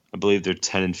Arkansas. I believe they're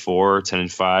 10-4,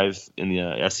 10-5 in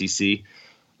the SEC.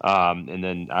 And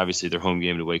then obviously their home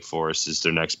game to Wake Forest is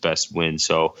their next best win.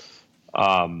 So,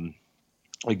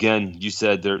 again, you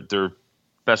said their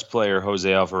best player,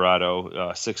 Jose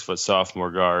Alvarado, 6-foot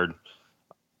sophomore guard.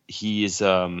 He is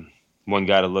one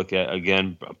guy to look at.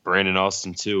 Again, Brandon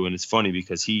Alston too. And it's funny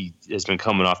because he has been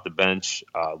coming off the bench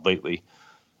lately.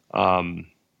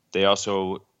 They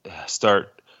also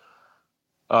start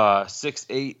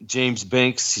 6'8", James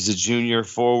Banks. He's a junior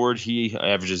forward. He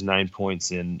averages 9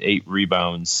 points and 8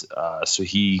 rebounds. So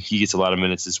he gets a lot of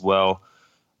minutes as well.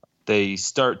 They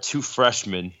start 2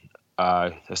 freshmen,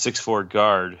 a 6'4"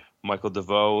 guard, Michael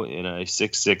DeVoe, and a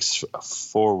 6'6"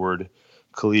 forward,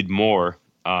 Khalid Moore.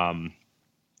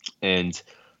 And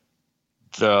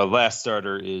the last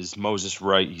starter is Moses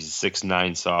Wright. He's a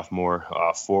 6'9" sophomore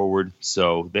forward.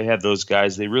 So they have those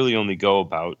guys. They really only go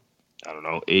about,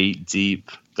 8 deep.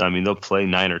 I mean, they'll play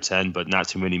 9 or 10, but not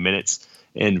too many minutes.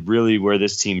 And really where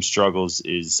this team struggles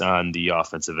is on the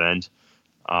offensive end.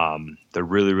 They're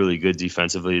really, really good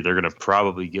defensively. They're going to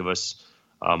probably give us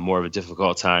more of a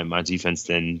difficult time on defense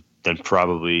than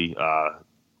probably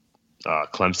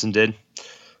Clemson did.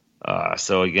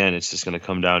 So, again, it's just going to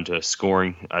come down to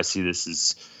scoring. I see this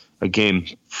as a game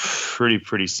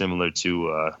pretty similar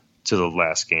to the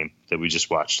last game that we just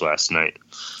watched last night.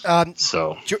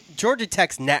 Georgia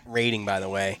Tech's net rating, by the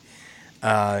way,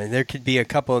 there could be a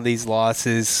couple of these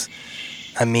losses.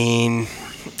 I mean,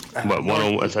 what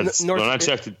 101? When I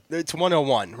checked it, it's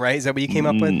 101, right? Is that what you came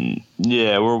up with?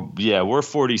 Yeah, we're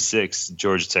 46.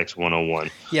 Georgia Tech's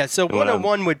 101. Yeah, so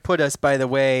 101 would put us, by the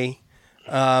way,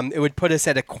 it would put us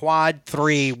at a quad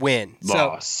 3 win.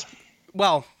 Loss.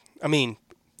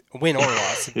 Win or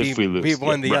loss. If we lose. We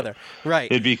won the other. Right.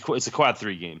 It's a quad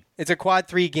 3 game. It's a quad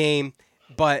 3 game,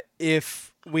 but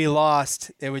if we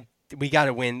lost, we got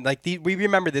to win. We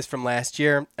remember this from last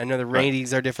year. I know the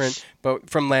ratings are different, but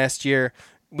from last year,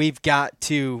 we've got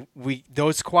to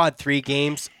those quad 3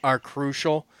 games are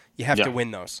crucial. You have to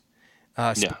win those.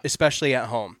 Especially at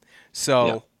home.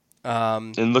 So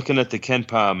and looking at the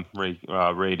KenPom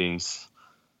ratings,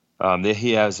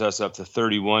 He has us up to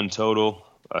 31 total,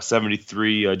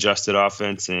 73 adjusted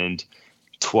offense, and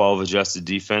 12 adjusted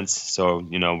defense. So,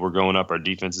 we're going up. Our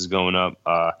defense is going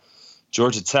up.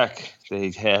 Georgia Tech,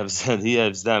 he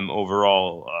has them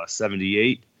overall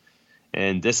 78.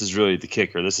 And this is really the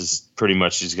kicker. This is pretty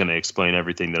much just going to explain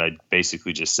everything that I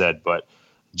basically just said. But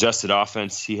adjusted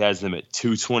offense, he has them at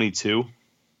 222.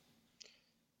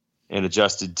 And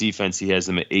adjusted defense, he has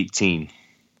them at 18.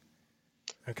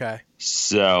 Okay.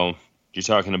 So you're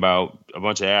talking about a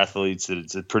bunch of athletes.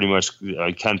 It's pretty much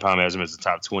Ken Palm has them as the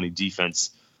top 20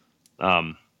 defense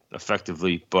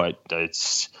effectively. But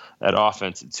it's that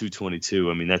offense at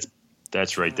 222. I mean,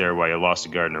 that's right there why you lost to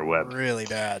Gardner Webb. Really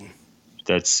bad.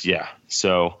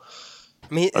 So,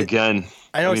 again,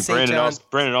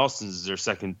 Brandon Alston is their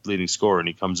second leading scorer, and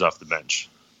he comes off the bench.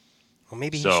 Well,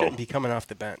 maybe he shouldn't be coming off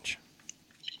the bench.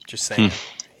 Just saying.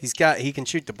 He can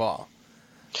shoot the ball.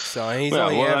 So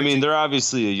they're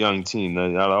obviously a young team.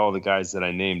 Out of all the guys that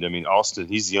I named, Alston,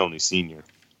 he's the only senior.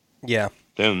 Yeah.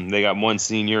 They got one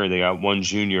senior, they got one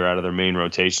junior out of their main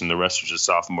rotation. The rest are just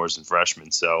sophomores and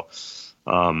freshmen. So,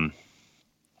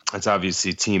 it's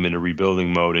obviously a team in a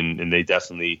rebuilding mode, and they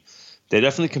definitely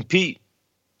compete.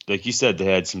 Like you said, they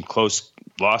had some close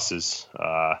losses,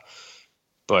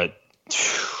 but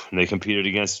they competed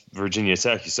against Virginia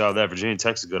Tech. You saw that. Virginia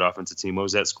Tech's a good offensive team. What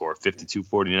was that score?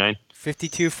 52-49?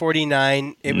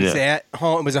 52-49. It was at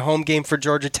home. It was a home game for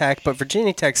Georgia Tech, but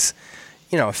Virginia Tech's,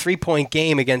 a 3-point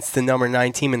game against the number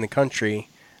 9 team in the country.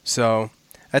 So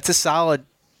that's a solid.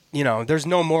 There's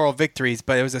no moral victories,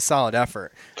 but it was a solid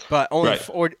effort. But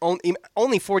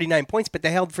only 49 points, but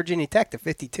they held Virginia Tech to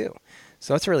 52.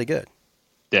 So that's really good.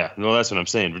 Yeah, well, that's what I'm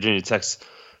saying. Virginia Tech's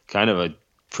kind of a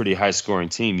pretty high-scoring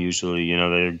team usually.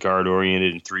 They're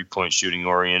guard-oriented and three-point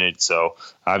shooting-oriented. So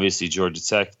obviously Georgia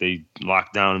Tech, they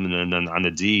locked down and then on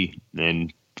the D,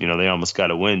 and they almost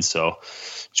got a win. So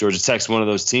Georgia Tech's one of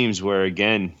those teams where,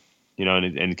 again,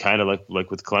 and kind of like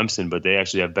with Clemson, but they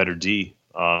actually have better D.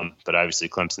 But obviously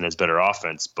Clemson has better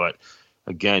offense. But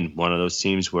again, one of those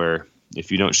teams where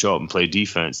if you don't show up and play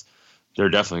defense, they're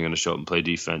definitely going to show up and play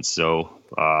defense. So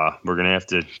we're going to have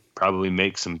to probably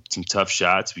make some tough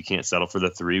shots. We can't settle for the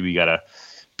three. We got to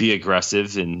be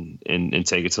aggressive and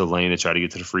take it to the lane and try to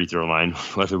get to the free throw line,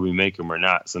 whether we make them or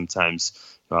not. Sometimes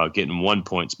getting 1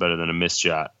 point's better than a missed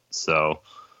shot. So.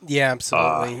 Yeah,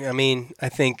 absolutely. I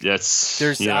think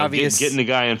there's obvious getting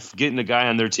the guy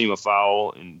on their team a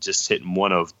foul and just hitting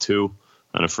 1 of 2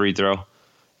 on a free throw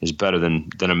is better than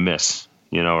a miss,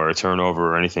 or a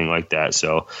turnover or anything like that.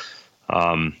 So,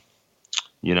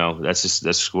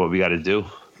 that's what we got to do.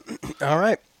 All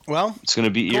right. Well, it's going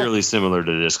to be eerily similar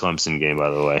to this Clemson game,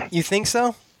 by the way. You think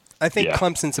so? I think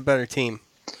Clemson's a better team.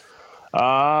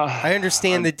 I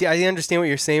understand I understand what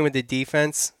you're saying with the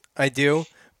defense. I do.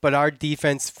 But our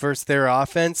defense versus their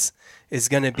offense is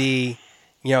going to be,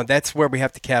 that's where we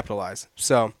have to capitalize.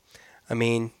 So,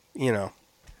 Well,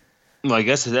 I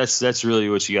guess that's really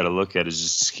what you got to look at is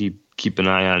just keep an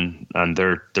eye on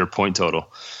their point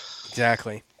total.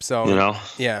 Exactly. So,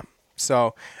 yeah.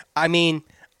 So, Clemson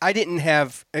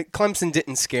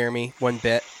didn't scare me one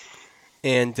bit.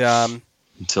 And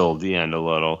until the end a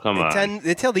little. Come on.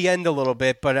 Until the end a little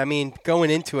bit. But,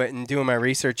 going into it and doing my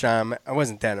research on I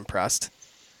wasn't that impressed.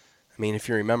 If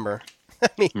you remember.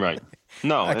 Right.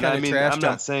 No, I'm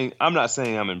not saying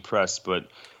I'm impressed, but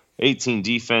 18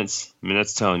 defense,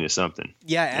 that's telling you something.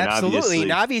 Yeah, absolutely.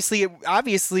 And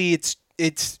obviously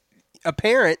it's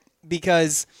apparent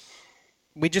because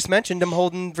we just mentioned them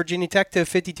holding Virginia Tech to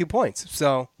 52 points.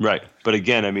 So right. But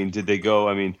again, did they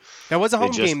go? That was a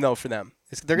home game though for them.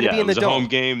 They're going to be in the dome. It was a home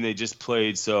game. They just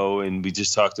played. And we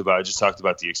just talked about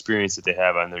the experience that they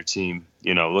have on their team.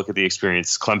 Look at the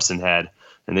experience Clemson had.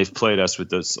 And they've played us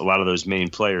with a lot of those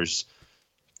main players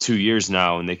 2 years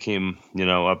now, and they came,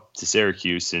 up to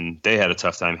Syracuse, and they had a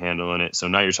tough time handling it. So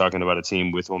now you're talking about a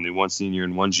team with only one senior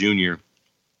and one junior,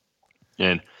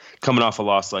 and coming off a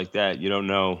loss like that, you don't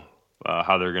know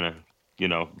how they're gonna,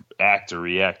 act or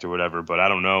react or whatever. But I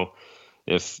don't know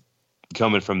if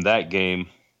coming from that game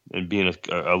and being a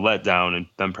letdown and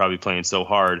them probably playing so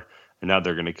hard. And now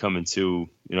they're going to come into,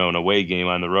 an away game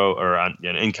on the road or an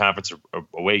in-conference or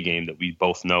away game that we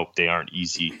both know they aren't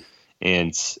easy.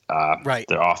 And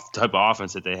the type of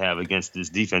offense that they have against this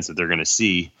defense that they're going to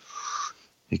see,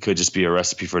 it could just be a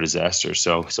recipe for disaster.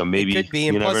 So maybe it could be.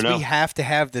 And plus, we have to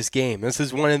have this game. This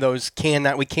is one of those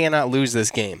we cannot lose this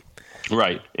game.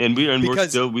 Right, and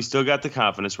we still got the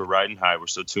confidence. We're riding high. We're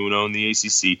still 2-0 in the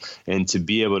ACC, and to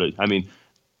be able to,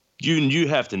 You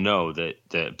have to know that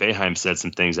Boeheim said some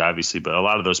things, obviously, but a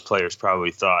lot of those players probably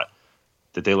thought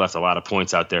that they left a lot of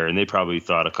points out there, and they probably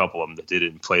thought a couple of them that they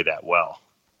didn't play that well.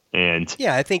 And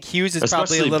yeah, I think Hughes is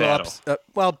probably a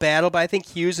little battle, but I think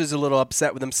Hughes is a little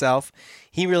upset with himself.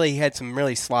 He really had some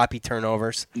really sloppy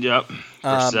turnovers. Yep,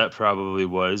 Brissett probably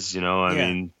was. I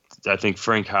mean, I think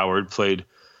Frank Howard played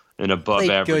an above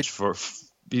average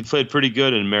he played pretty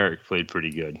good, and Merrick played pretty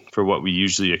good for what we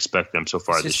usually expect them so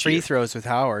far this year. Just free throws with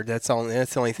Howard. That's the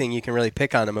only thing you can really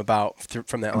pick on him about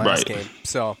from that last game.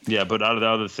 So yeah, but out of the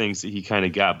other things that he kind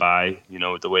of got by,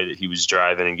 with the way that he was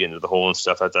driving and getting to the hole and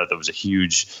stuff, I thought that was a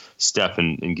huge step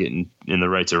in getting in the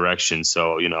right direction.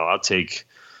 So I'll take,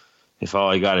 if all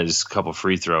I got is a couple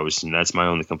free throws, and that's my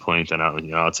only complaint, then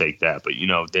I'll take that. But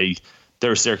there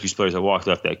were Syracuse players that walked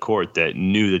off that court that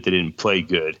knew that they didn't play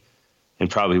good, and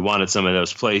probably wanted some of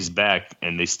those plays back,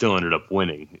 and they still ended up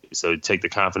winning. So take the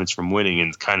confidence from winning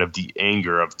and kind of the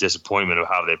anger of disappointment of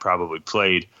how they probably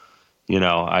played.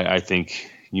 I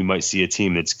think you might see a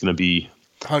team that's going to be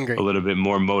hungry, a little bit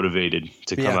more motivated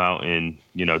to come out and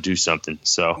do something.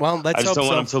 So I just don't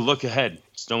want them to look ahead.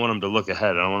 I don't want them to look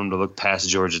ahead. I don't want them to look past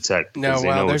Georgia Tech because they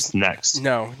know what's next.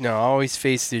 No. Always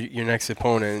face your next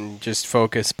opponent and just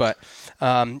focus. But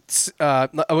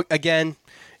again,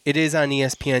 it is on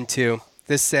ESPN2.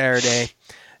 This Saturday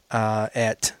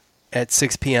at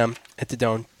 6 p.m. at the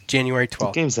Dome, January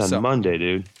 12th. The game's on Monday,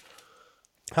 dude.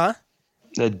 Huh?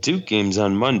 The Duke game's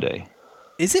on Monday.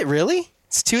 Is it really?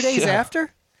 It's 2 days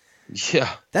after? Yeah.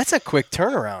 That's a quick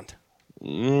turnaround.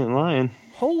 You ain't lying.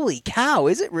 Holy cow,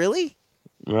 is it really?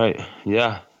 Right.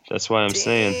 Yeah, that's why I'm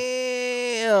saying.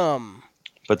 Damn.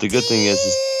 But the good thing is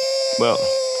well,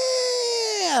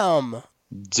 damn.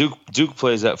 Duke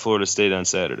plays at Florida State on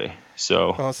Saturday,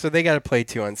 so they got to play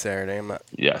 2 on Saturday. I'm not.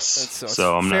 Yes,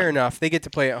 so I'm fair enough. They get to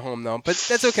play at home though, but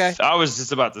that's okay. I was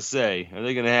just about to say, are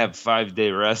they going to have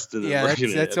 5-day rest? And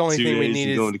that's the only thing we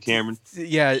need. Going to Cameron.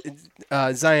 Yeah,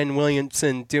 Zion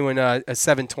Williamson doing a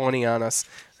 720 on us.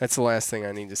 That's the last thing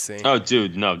I need to see. Oh,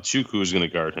 dude, no, Chuku is going to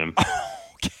guard him.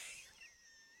 Okay.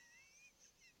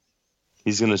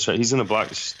 He's going to try. He's going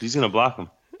to block him.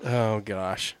 Oh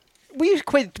gosh. Will you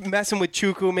quit messing with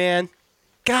Chuku, man?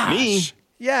 Gosh. Me?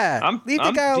 Yeah. Leave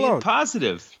the guy alone. I'm being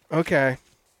positive. Okay.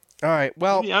 All right.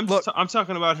 Well, I'm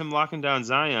talking about him locking down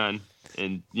Zion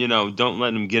and, don't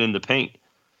let him get in the paint.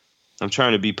 I'm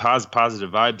trying to be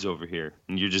positive vibes over here,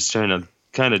 and you're just trying to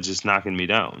kind of just knocking me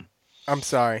down. I'm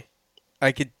sorry.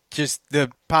 I could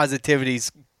the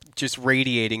positivity's just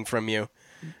radiating from you.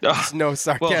 There's no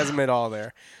sarcasm at all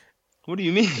there. What do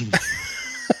you mean?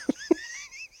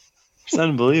 It's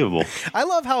unbelievable. I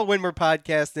love how when we're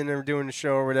podcasting or doing a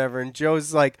show or whatever, and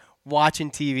Joe's like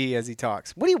watching TV as he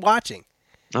talks. What are you watching?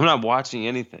 I'm not watching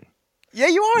anything. Yeah,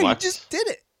 you are. You just did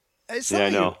it. I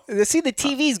know. See, the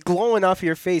TV's glowing off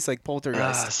your face like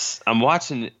poltergeist. I'm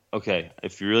watching. Okay,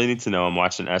 if you really need to know, I'm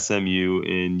watching SMU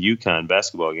and UConn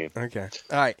basketball game. Okay.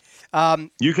 All right.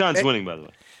 UConn's winning, by the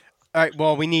way. All right.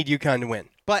 Well, we need UConn to win.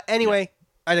 But anyway,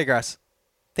 I digress.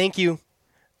 Thank you,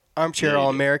 Armchair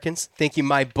All-Americans. Thank you,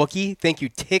 MyBookie. Thank you,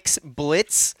 Tix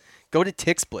Blitz. Go to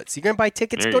Tix Blitz. You're going to buy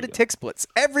tickets? Go to Tix Blitz.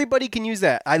 Everybody can use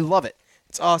that. I love it.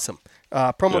 It's awesome.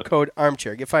 Promo code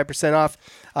Armchair. Get 5% off.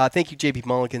 Thank you, JP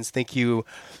Mulligans. Thank you,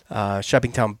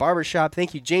 Shoppingtown Barbershop.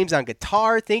 Thank you, James on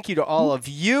guitar. Thank you to all of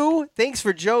you. Thanks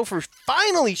for Joe for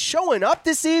finally showing up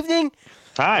this evening.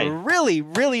 Hi. I really,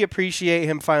 really appreciate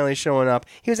him finally showing up.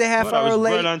 He was a half hour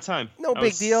late. Right on time. No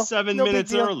big deal. 7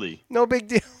 minutes early. No big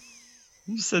deal.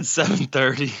 You said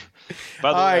 7:30. By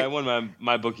the way, I won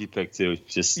my bookie pick too.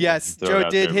 Yes, Joe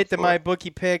did hit the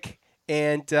MyBookie pick,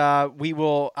 and we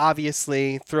will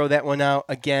obviously throw that one out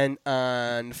again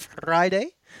on Friday.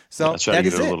 So I'll try to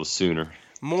get it a little sooner.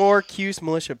 More Cuse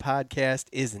Militia podcast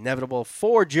is inevitable.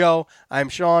 For Joe, I'm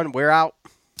Sean. We're out.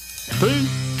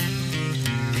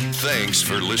 Thanks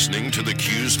for listening to the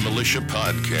Cuse Militia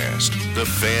podcast, the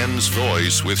fan's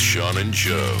voice with Sean and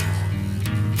Joe.